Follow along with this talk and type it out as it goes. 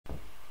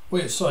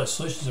We at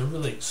cydersolutions are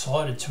really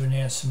excited to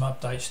announce some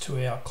updates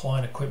to our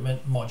client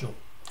equipment module.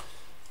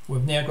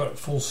 We've now got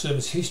full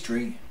service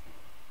history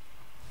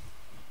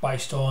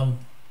based on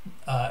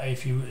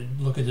if you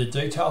look at the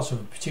details of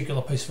a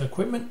particular piece of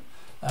equipment,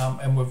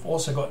 and we've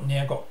also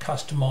now got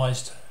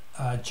customized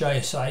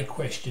JSA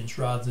questions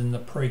rather than the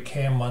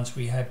pre-CAM ones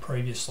we had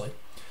previously.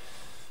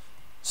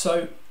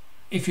 So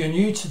if you're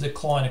new to the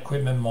client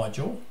equipment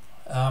module,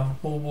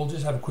 we'll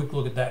just have a quick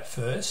look at that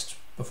first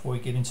before we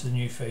get into the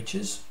new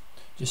features,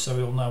 just so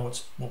we all know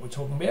what we're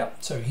talking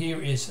about. So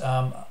here is,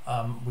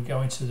 we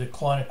go into the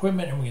client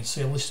equipment and we can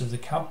see a list of the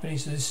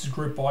companies. So this is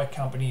group by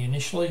company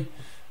initially.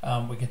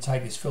 We can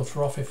take this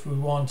filter off if we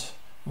want.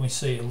 We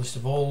see a list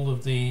of all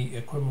of the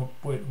equipment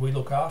we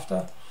look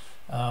after,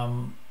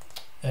 and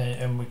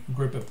we can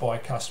group it by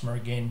customer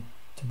again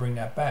to bring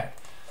that back.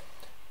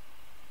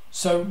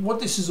 So what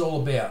this is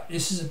all about,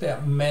 this is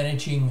about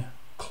managing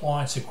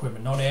clients'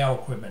 equipment, not our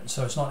equipment.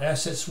 So it's not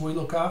assets we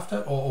look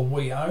after or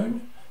we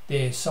own,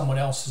 they're someone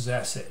else's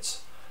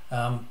assets.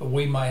 But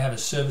we may have a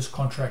service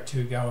contract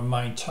to go and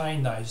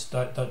maintain that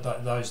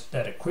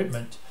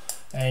equipment,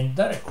 and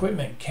that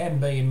equipment can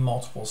be in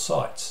multiple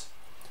sites.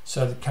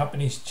 So the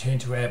companies tend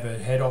to have a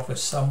head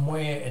office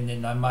somewhere, and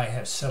then they may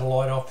have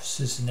satellite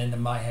offices, and then they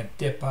may have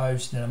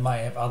depots, and then they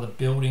may have other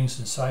buildings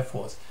and so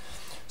forth.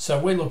 So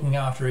we're looking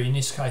after, in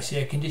this case,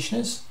 air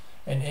conditioners,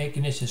 and air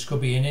conditioners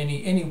could be in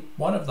any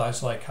one of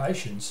those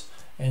locations.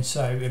 And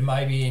so it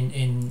may be you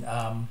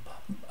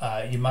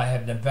may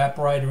have an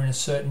evaporator in a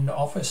certain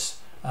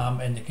office,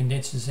 and the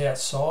condenser's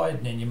outside,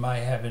 and then you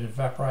may have an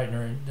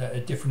evaporator,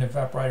 a different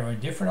evaporator in a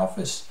different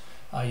office.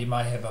 You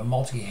may have a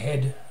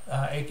multi-head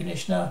air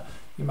conditioner.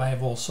 You may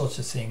have all sorts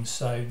of things.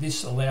 So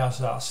this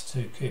allows us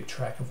to keep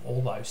track of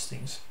all those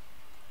things.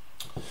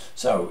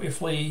 So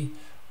if we,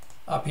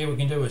 up here we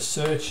can do a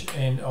search,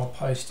 and I'll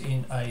post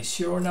in a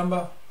serial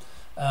number.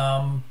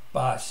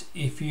 But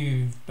if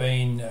you've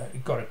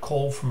got a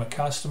call from a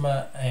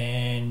customer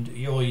and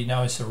all you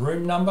know is the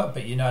room number,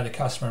 but you know the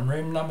customer and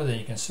room number, then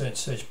you can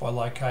search by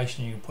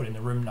location, and you can put in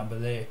the room number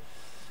there.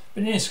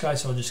 But in this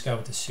case, I'll just go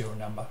with the serial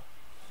number.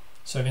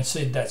 So you can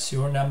see that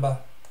serial number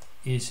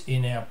is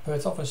in our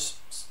Perth office,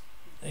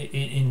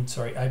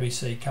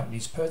 ABC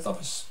Company's Perth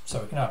office.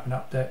 So we can open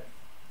up that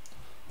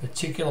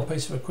particular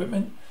piece of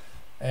equipment,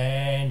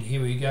 and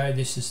here we go.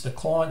 This is the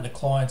client. The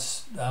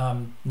client's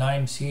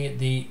names here,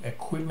 the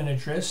equipment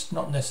address,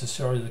 not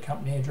necessarily the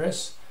company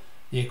address,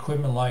 the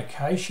equipment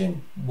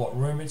location, what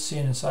room it's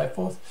in, and so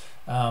forth.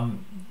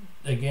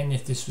 Again,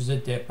 if this was a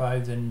depot,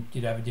 then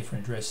you'd have a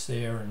different address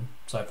there and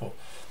so forth.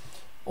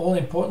 All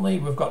importantly,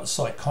 we've got the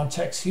site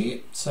contacts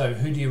here. So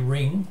who do you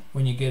ring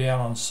when you get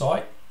out on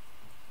site?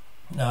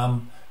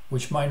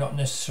 Which may not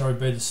necessarily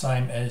be the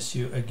same as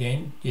your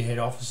head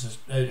office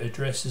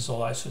addresses, all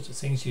those sorts of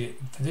things.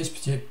 For this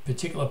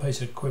particular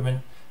piece of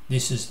equipment,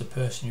 this is the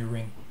person you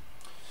ring.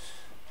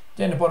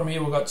 Down the bottom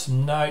here, we've got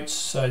some notes.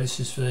 So this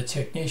is for the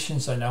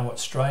technicians. They know what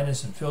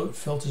strainers and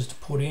filters to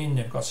put in.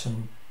 They've got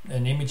an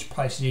image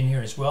pasted in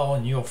here as well,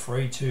 and you're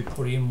free to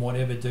put in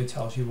whatever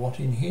details you want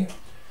in here,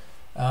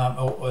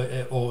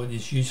 or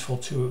is useful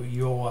to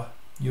your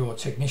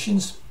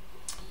technicians.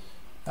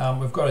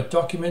 We've got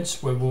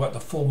documents where we've got the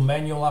full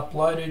manual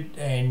uploaded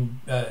and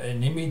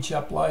an image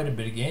uploaded,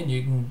 but again,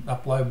 you can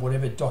upload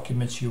whatever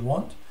documents you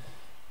want.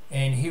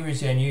 And here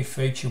is our new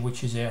feature,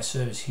 which is our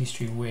service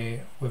history,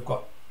 where we've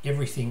got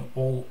everything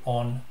all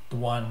on the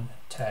one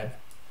tab.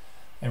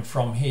 And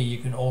from here, you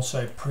can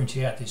also print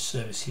out this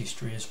service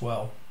history as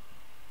well.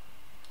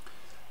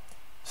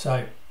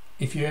 So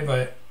if you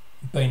ever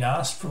been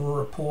asked for a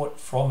report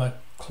from a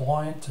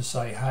client to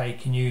say, hey,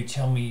 can you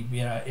tell me,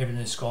 everything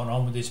that's gone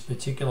on with this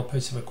particular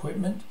piece of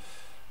equipment,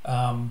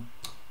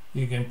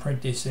 you can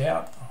print this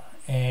out.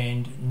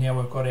 And now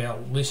we've got our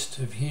list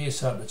of here.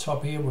 So at the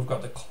top here, we've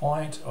got the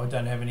client. I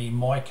don't have any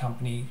my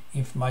company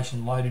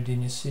information loaded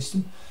in this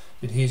system,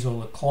 but here's all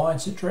the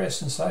client's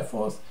address and so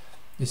forth.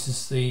 This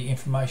is the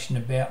information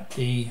about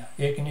the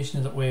air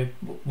conditioner that we're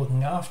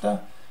looking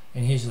after,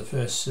 and here's the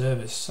first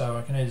service. So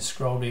I can either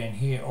scroll down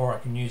here, or I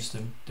can use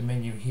the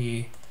menu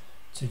here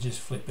to just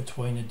flip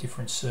between the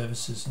different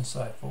services and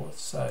so forth.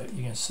 So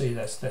you can see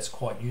that's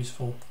quite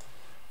useful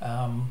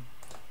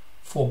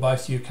for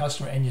both your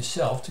customer and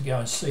yourself to go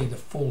and see the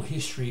full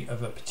history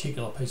of a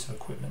particular piece of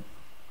equipment.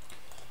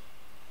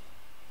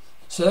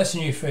 So that's a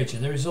new feature.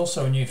 There is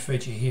also a new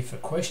feature here for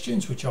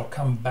questions, which I'll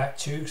come back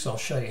to, because I'll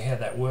show you how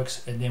that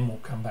works, and then we'll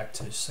come back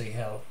to see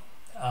how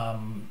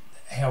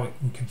we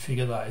can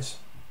configure those.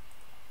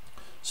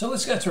 So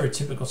let's go through a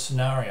typical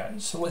scenario.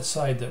 So let's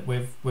say that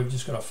we've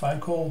just got a phone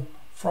call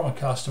from a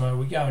customer.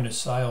 We go into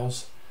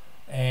sales,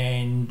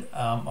 and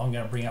I'm going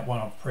to bring up one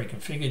I've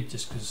pre-configured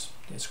just because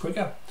it's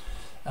quicker.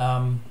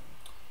 And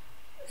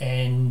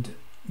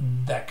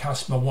that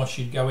customer wants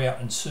you to go out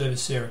and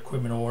service their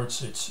equipment, or let's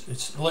say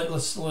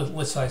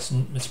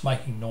it's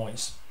making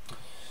noise.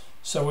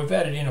 So we've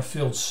added in a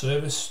field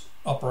service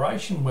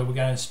operation where we're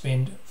going to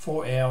spend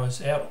 4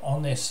 hours out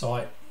on their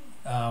site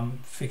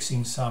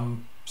fixing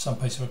some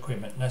piece of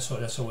equipment, and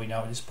that's all we know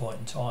at this point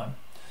in time.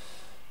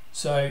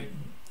 So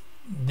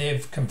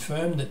they've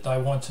confirmed that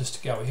they want us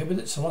to go ahead with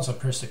it. So once I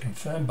press the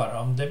confirm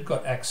button, they've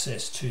got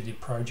access to the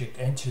project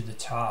and to the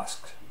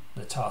task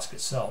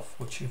itself,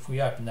 which if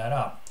we open that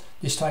up,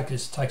 this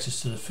takes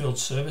us to the field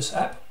service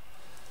app.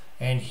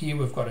 And here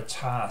we've got a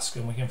task,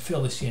 and we can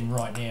fill this in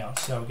right now.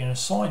 So we're going to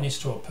assign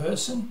this to a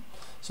person.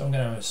 So I'm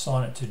going to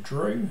assign it to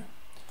Drew,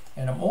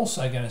 and I'm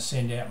also going to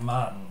send out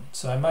Martin.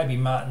 So maybe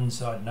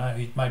Martin's, I don't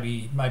know,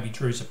 maybe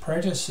Drew's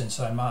apprentice, and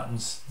so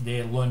Martin's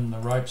there learning the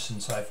ropes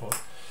and so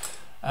forth.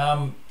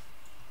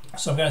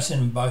 So I'm going to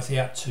send them both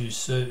out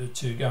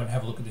to go and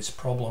have a look at this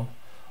problem.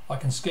 I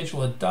can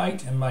schedule a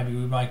date, and maybe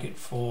we make it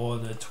for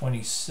the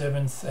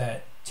 27th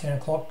at 10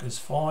 o'clock is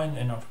fine,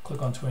 and I'll click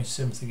on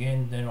 27th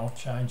again, then I'll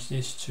change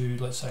this to,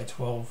 let's say,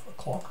 12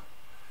 o'clock.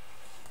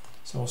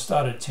 So we'll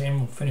start at 10,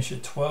 we'll finish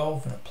at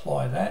 12 and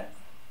apply that.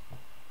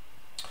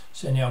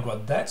 So now I've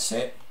got that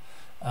set.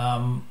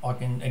 I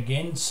can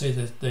again see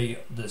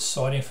the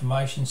site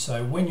information.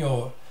 So when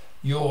your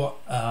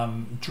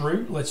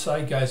Drew, let's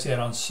say, goes out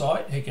on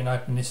site, he can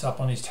open this up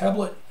on his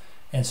tablet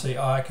and see,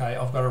 oh, okay,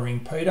 I've got to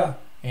ring Peter,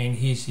 and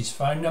here's his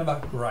phone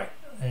number. Great.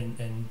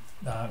 And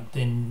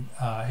then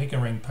he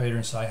can ring Peter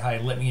and say, hey,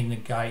 let me in the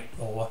gate,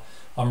 or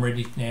I'm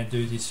ready to now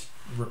do this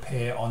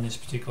repair on this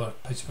particular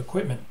piece of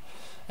equipment.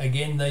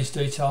 Again, these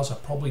details are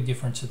probably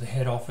different to the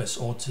head office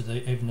or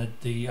to even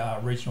the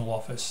regional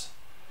office.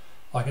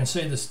 I can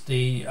see this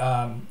the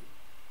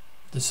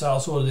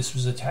sales order this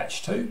was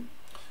attached to,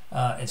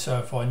 and so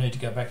if I need to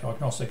go back, I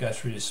can also go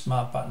through this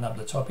smart button up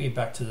the top here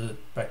back to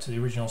the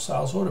original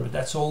sales order. But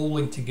that's all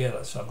linked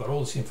together, so I've got all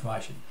this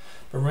information.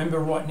 But remember,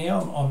 right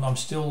now I'm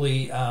still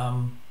the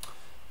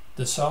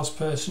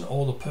salesperson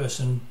or the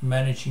person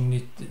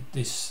managing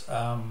this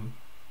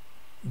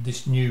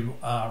new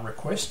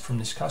request from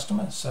this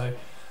customer. So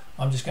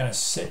I'm just going to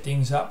set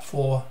things up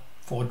for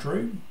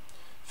Drew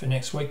for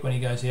next week when he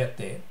goes out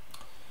there.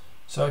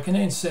 So I can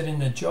then set in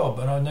the job,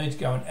 and I need to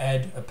go and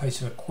add a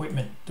piece of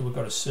equipment that we've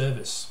got to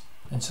service.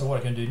 And so what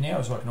I can do now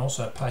is I can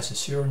also paste a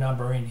serial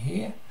number in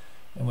here,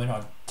 and when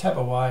I tap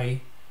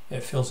away,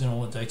 it fills in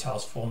all the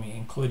details for me,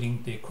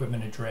 including the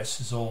equipment address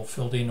is all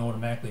filled in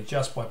automatically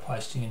just by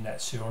pasting in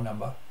that serial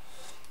number.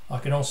 I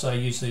can also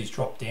use these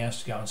drop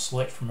downs to go and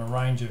select from a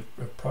range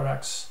of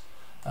products.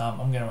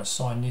 I'm going to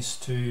assign this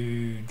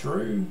to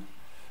Drew,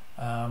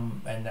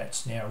 and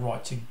that's now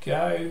right to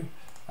go.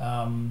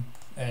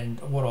 And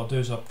what I'll do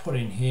is I'll put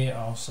in here,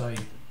 I'll say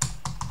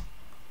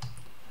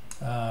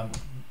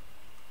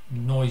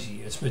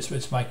noisy.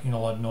 It's making a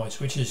lot of noise,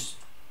 which is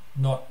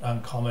not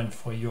uncommon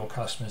for your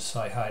customers to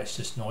say, hey, it's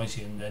just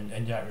noisy, and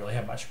you don't really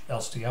have much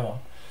else to go on.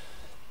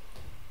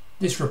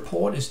 This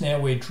report is now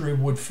where Drew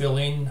would fill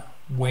in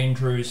when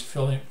Drew is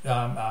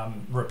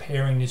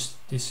repairing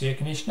this air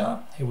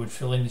conditioner. He would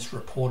fill in this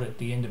report at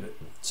the end of it.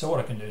 So what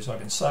I can do is I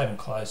can save and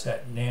close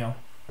that now,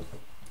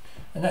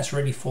 and that's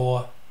ready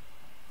for,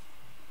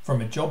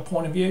 from a job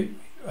point of view,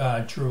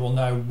 Drew will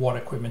know what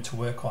equipment to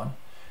work on.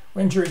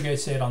 When Drew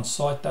gets out on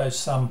site, though,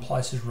 some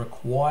places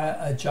require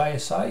a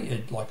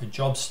JSA, like a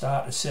job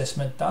start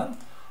assessment done,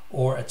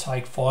 or a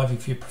take 5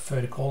 if you prefer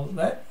to call it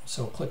that.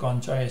 So we'll click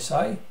on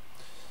JSA,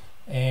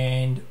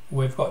 and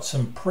we've got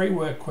some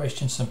pre-work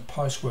questions, some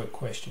post-work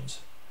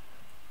questions.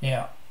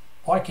 Now,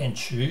 I can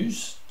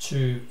choose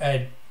to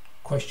add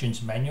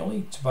questions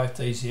manually to both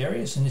these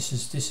areas, and this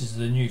is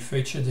the new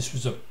feature. This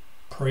was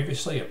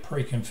previously a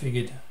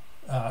pre-configured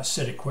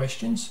set of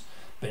questions,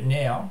 but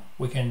now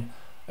we can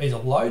either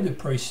load the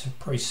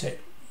preset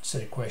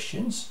set of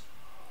questions,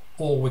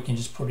 or we can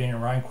just put in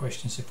our own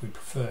questions if we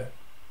prefer.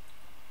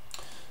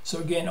 So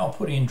again, I'll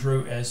put in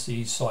Drew as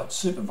the site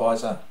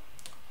supervisor,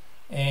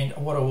 and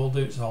what I will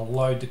do is I'll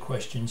load the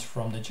questions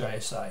from the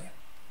JSA.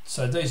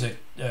 So these are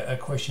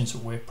questions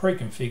that we're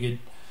pre-configured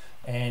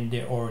and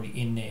they're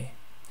already in there.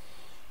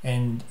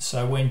 And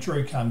so when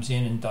Drew comes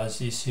in and does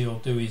this, he'll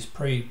do his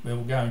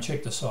we'll go and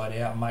check the site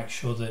out, make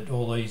sure that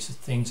all these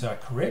things are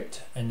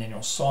correct, and then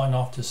he'll sign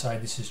off to say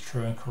this is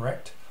true and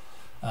correct.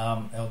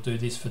 He'll do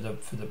this for the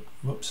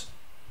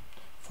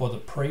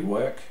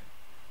pre-work,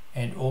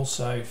 and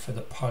also for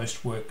the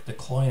post-work, the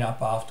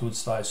clean-up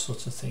afterwards, those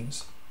sorts of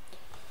things.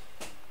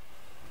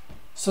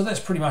 So that's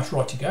pretty much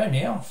right to go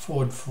now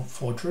for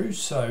Drew.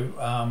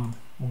 So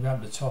we'll go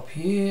up the top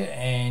here,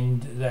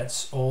 and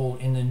that's all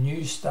in the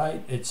new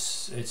state.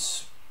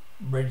 It's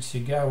ready to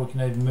go. We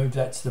can even move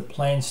that to the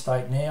planned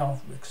state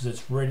now because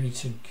it's ready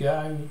to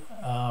go,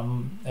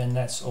 and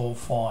that's all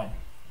fine.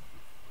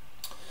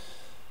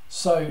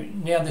 So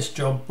now this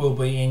job will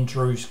be in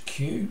Drew's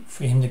queue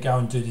for him to go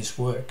and do this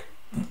work.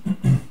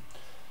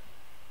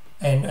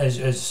 And as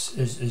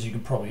you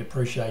can probably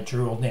appreciate,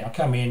 Drew will now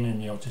come in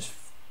and you'll just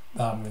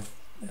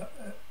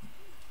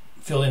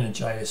fill in a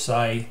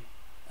JSA,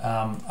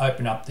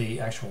 open up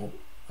the actual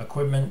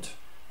equipment.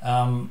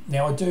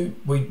 Now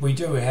we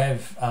do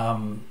have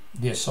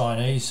the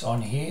assignees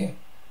on here,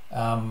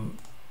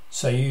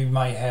 so you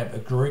may have a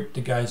group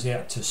that goes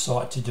out to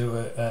site to do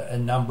a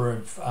number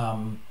of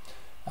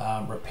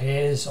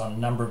repairs on a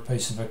number of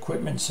pieces of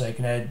equipment, so you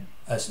can add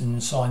an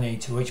assignee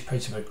to each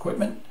piece of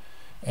equipment,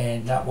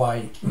 and that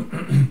way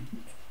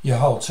your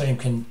whole team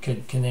can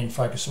then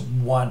focus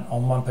on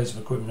one piece of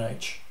equipment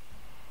each.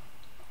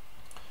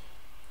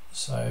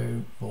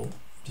 So we'll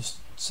just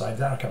save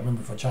that. I can't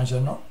remember if I changed that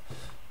or not,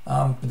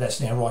 but that's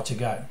now right to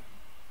go.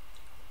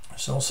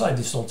 So I'll save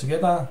this all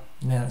together.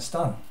 Now it's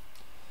done.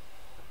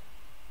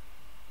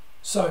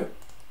 So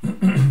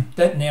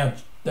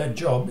that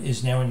job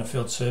is now in the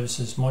field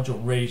services module,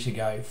 ready to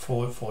go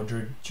for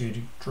Drew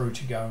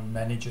to go and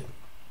manage it,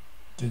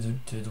 do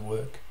the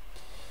work.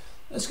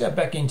 Let's go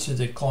back into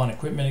the client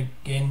equipment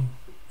again,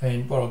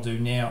 and what I'll do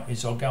now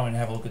is I'll go and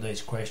have a look at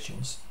these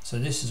questions. So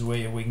this is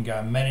where we can go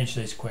and manage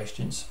these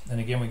questions, and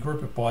again we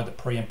group it by the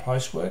pre and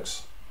post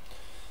works.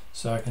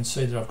 So I can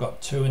see that I've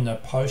got 2 in the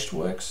post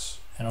works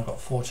and I've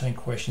got 14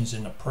 questions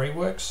in the pre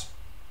works.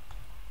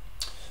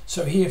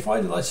 So here, if I,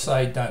 let's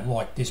say, don't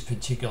like this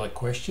particular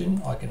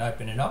question, I can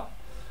open it up,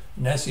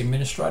 and as the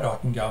administrator I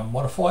can go and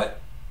modify it,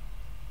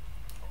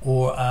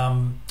 or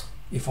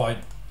if I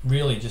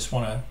really just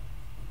want to,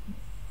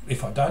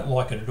 if I don't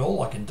like it at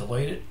all, I can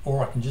delete it,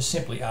 or I can just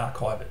simply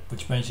archive it,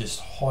 which means just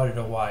hide it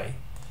away,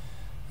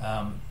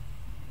 and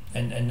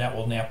that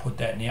will now put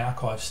that in the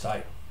archive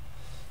state.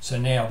 So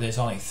now there's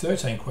only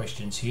 13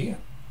 questions here,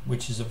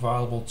 which is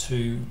available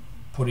to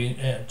put in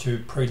to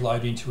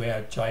preload into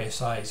our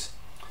JSAs.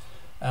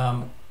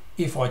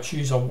 If I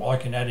choose, I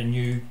can add a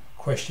new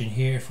question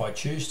here if I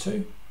choose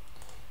to,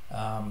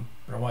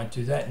 but I won't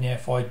do that. Now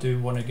if I do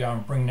want to go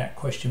and bring that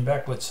question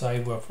back, let's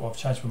say I've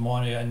changed my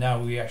mind and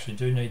now we actually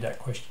do need that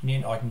question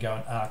in, I can go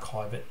and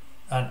unarchive it,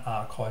 and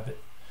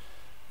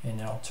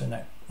then I'll turn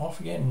that off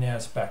again, and now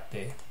it's back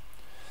there.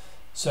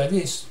 So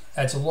this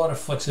adds a lot of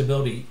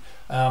flexibility,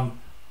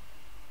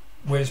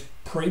 whereas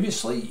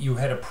previously you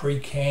had a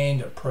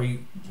pre-canned, a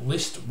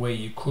pre-list where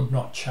you could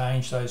not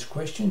change those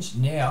questions.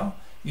 Now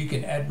you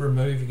can add,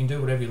 remove, you can do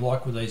whatever you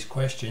like with these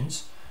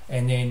questions,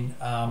 and then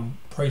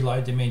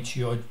preload them into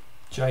your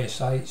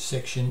JSA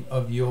section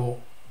of your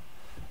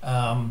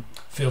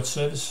field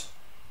service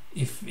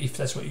if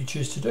that's what you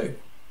choose to do.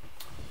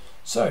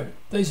 So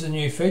these are the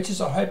new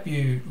features. I hope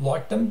you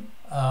like them.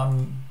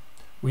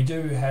 We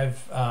do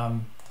have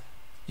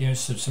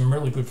some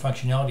really good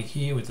functionality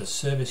here with the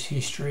service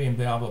history and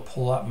being able to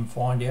pull up and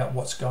find out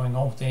what's going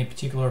on with any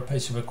particular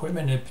piece of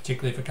equipment, and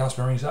particularly if a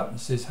customer rings up and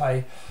says,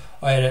 hey,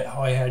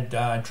 I had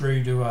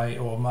Drew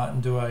or Martin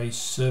do a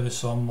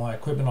service on my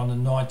equipment on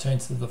the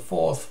 19th of the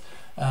 4th.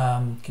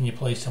 Can you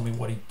please tell me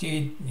what he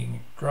did? You can,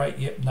 great,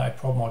 yep, no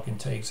problem. I can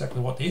tell you exactly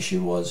what the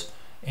issue was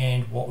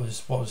and what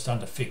was done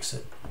to fix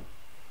it.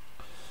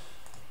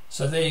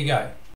 So there you go.